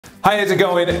Hi, how's it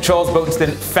going? Charles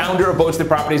Botensten, founder of Botensten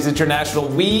Properties International.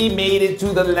 We made it to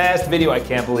the last video. I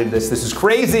can't believe this. This is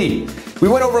crazy. We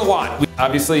went over a lot.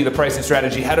 Obviously, the pricing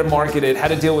strategy, how to market it, how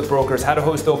to deal with brokers, how to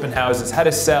host open houses, how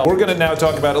to sell. We're gonna now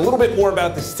talk about a little bit more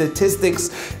about the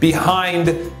statistics behind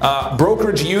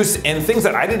brokerage use and things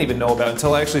that I didn't even know about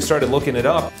until I actually started looking it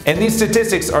up. And these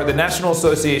statistics are the National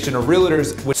Association of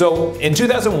Realtors. So in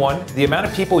 2001, the amount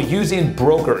of people using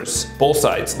brokers, both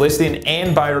sides, listing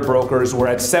and buyer brokers, were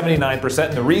at 79%.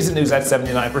 And the reason it was at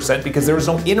 79% because there was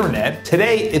no internet.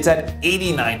 Today, it's at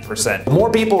 89%.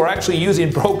 More people are actually using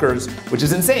brokers, which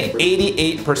is insane.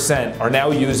 88% are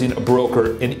now using a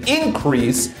broker, an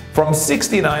increase from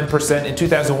 69% in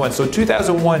 2001. So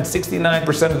 2001,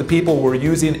 69% of the people were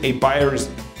using a buyer's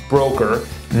broker.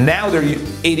 Now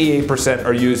 88%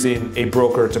 are using a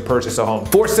broker to purchase a home.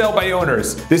 For sale by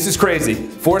owners. This is crazy.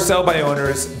 For sale by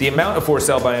owners, the amount of for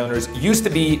sale by owners used to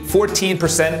be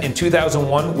 14% in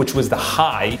 2001, which was the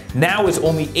high. Now it's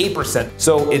only 8%.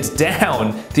 So it's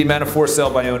down the amount of for sale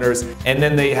by owners. And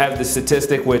then they have the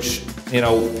statistic, which, you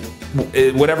know,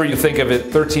 whatever you think of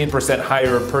it, 13%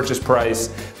 higher purchase price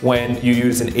when you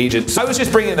use an agent. So I was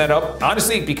just bringing that up,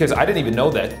 honestly, because I didn't even know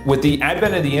that. With the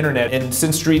advent of the internet and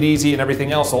since Street Easy and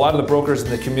everything else, a lot of the brokers in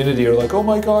the community are like, oh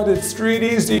my God, it's Street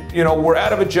Easy. You know, we're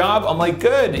out of a job. I'm like,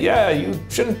 good, yeah, you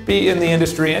shouldn't be in the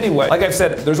industry anyway. Like I've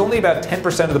said, there's only about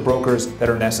 10% of the brokers that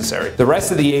are necessary. The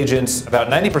rest of the agents, about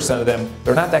 90% of them,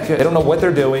 they're not that good. They don't know what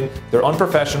they're doing. They're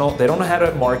unprofessional. They don't know how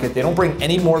to market. They don't bring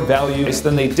any more value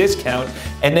than they discount.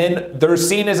 And then they're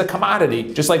seen as a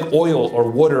commodity, just like oil or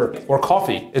water or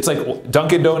coffee. It's like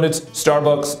Dunkin' Donuts,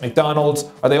 Starbucks, McDonald's.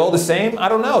 Are they all the same? I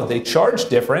don't know. They charge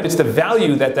different. It's the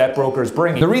value that that broker is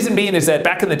bringing. The reason being is that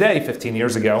back in the day, 15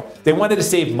 years ago, they wanted to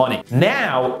save money.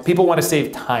 Now, people want to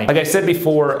save time. Like I said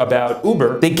before about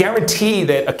Uber, they guarantee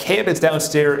that a cab is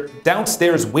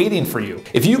downstairs waiting for you.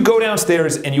 If you go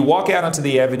downstairs and you walk out onto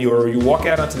the avenue or you walk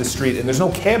out onto the street and there's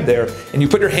no cab there and you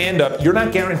put your hand up, you're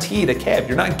not guaranteed a cab.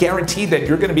 You're not guaranteed that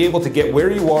you're going to be able to get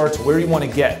where you are to where you want to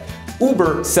get.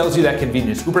 Uber sells you that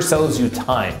convenience. Uber sells you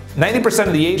time. 90%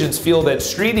 of the agents feel that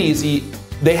Street Easy,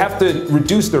 they have to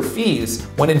reduce their fees,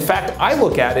 when in fact I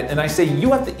look at it and I say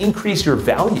you have to increase your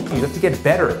value. You have to get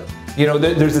better. You know,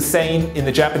 there's a saying in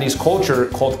the Japanese culture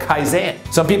called kaizen.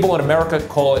 Some people in America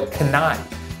call it kanai.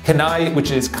 Kanai,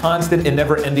 which is constant and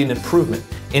never-ending improvement.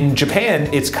 In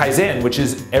Japan, it's kaizen, which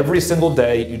is every single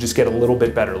day you just get a little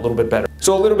bit better, a little bit better.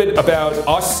 So a little bit about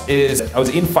us is I was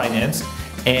in finance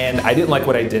and I didn't like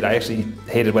what I did. I actually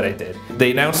hated what I did. They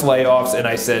announced layoffs and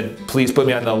I said, please put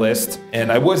me on the list.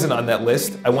 And I wasn't on that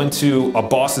list. I went to a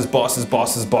boss's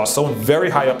boss, someone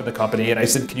very high up in the company, and I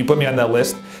said, can you put me on that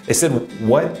list? They said,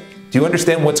 what? Do you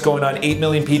understand what's going on? 8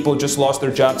 million people just lost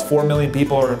their jobs, 4 million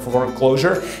people are in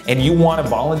foreclosure, and you want to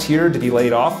volunteer to be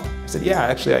laid off? I said, yeah,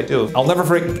 actually I do. I'll never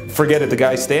forget it. The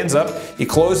guy stands up, he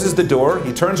closes the door,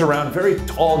 he turns around, very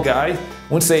tall guy,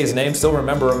 won't say his name, still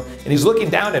remember him, and he's looking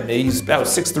down at me. He's about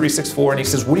 6'3", 6'4", and he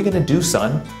says, what are you gonna do,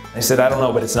 son? I said, I don't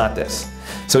know, but it's not this.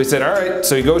 So he said, all right.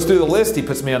 So he goes through the list, he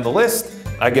puts me on the list,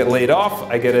 I get laid off,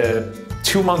 I get a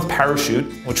 2-month parachute,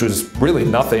 which was really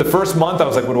nothing. The first month I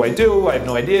was like, what do I do? I have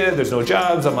no idea, there's no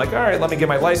jobs. I'm like, all right, let me get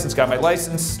my license. Got my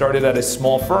license, started at a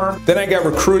small firm. Then I got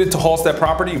recruited to Hallstatt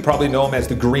Property. You probably know them as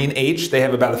the Green H. They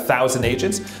have about 1,000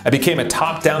 agents. I became a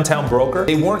top downtown broker.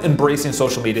 They weren't embracing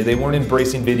social media. They weren't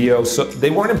embracing video. So they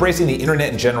weren't embracing the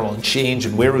internet in general and change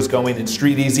and where it was going in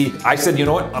Street Easy. I said, you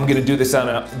know what? I'm gonna do this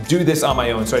on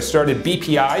my own. So I started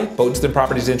BPI, Botensten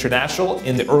Properties International,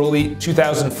 in the early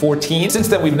 2014. Since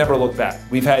then, we've never looked back.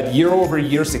 We've had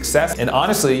year-over-year success, and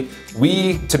honestly,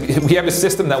 we have a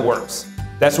system that works.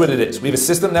 That's what it is. We have a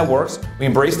system that works. We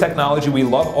embrace technology. We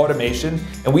love automation,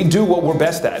 and we do what we're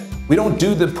best at. We don't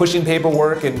do the pushing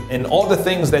paperwork and all the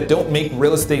things that don't make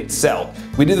real estate sell.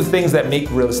 We do the things that make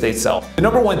real estate sell. The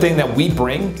number one thing that we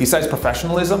bring, besides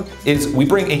professionalism, is we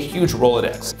bring a huge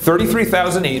Rolodex.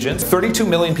 33,000 agents, 32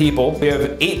 million people. We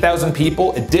have 8,000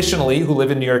 people additionally who live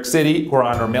in New York City who are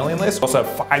on our mailing list. We also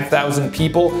have 5,000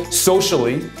 people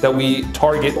socially that we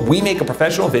target. We make a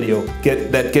professional video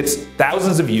that gets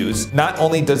thousands of views. Not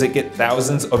only does it get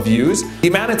thousands of views, the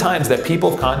amount of times that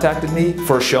people have contacted me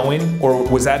for a showing or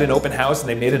was at an open house and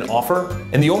they made an offer,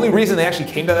 and the only reason they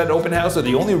actually came to that open house or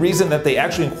the only reason that they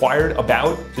actually inquired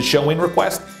about the showing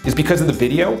request is because of the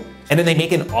video, and then they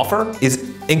make an offer,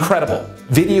 is incredible.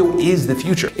 Video is the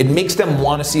future. It makes them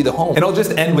want to see the home. And I'll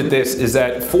just end with this, is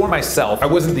that for myself, I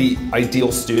wasn't the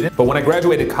ideal student, but when I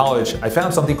graduated college, I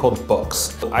found something called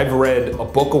books. I've read a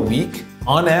book a week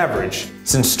on average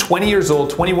since 20 years old,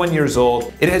 21 years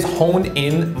old. It has honed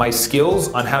in my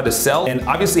skills on how to sell and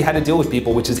obviously how to deal with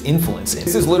people, which is influencing.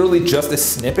 This is literally just a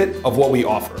snippet of what we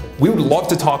offer. we would love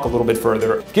to talk a little bit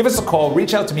further. Give us a call,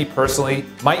 reach out to me personally.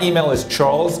 My email is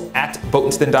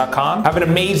charles@botensten.com. Have an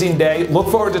amazing day. Look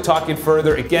forward to talking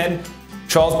further. Again,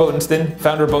 Charles Botensten,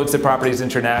 founder of Botensten Properties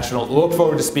International. Look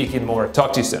forward to speaking more.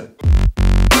 Talk to you soon.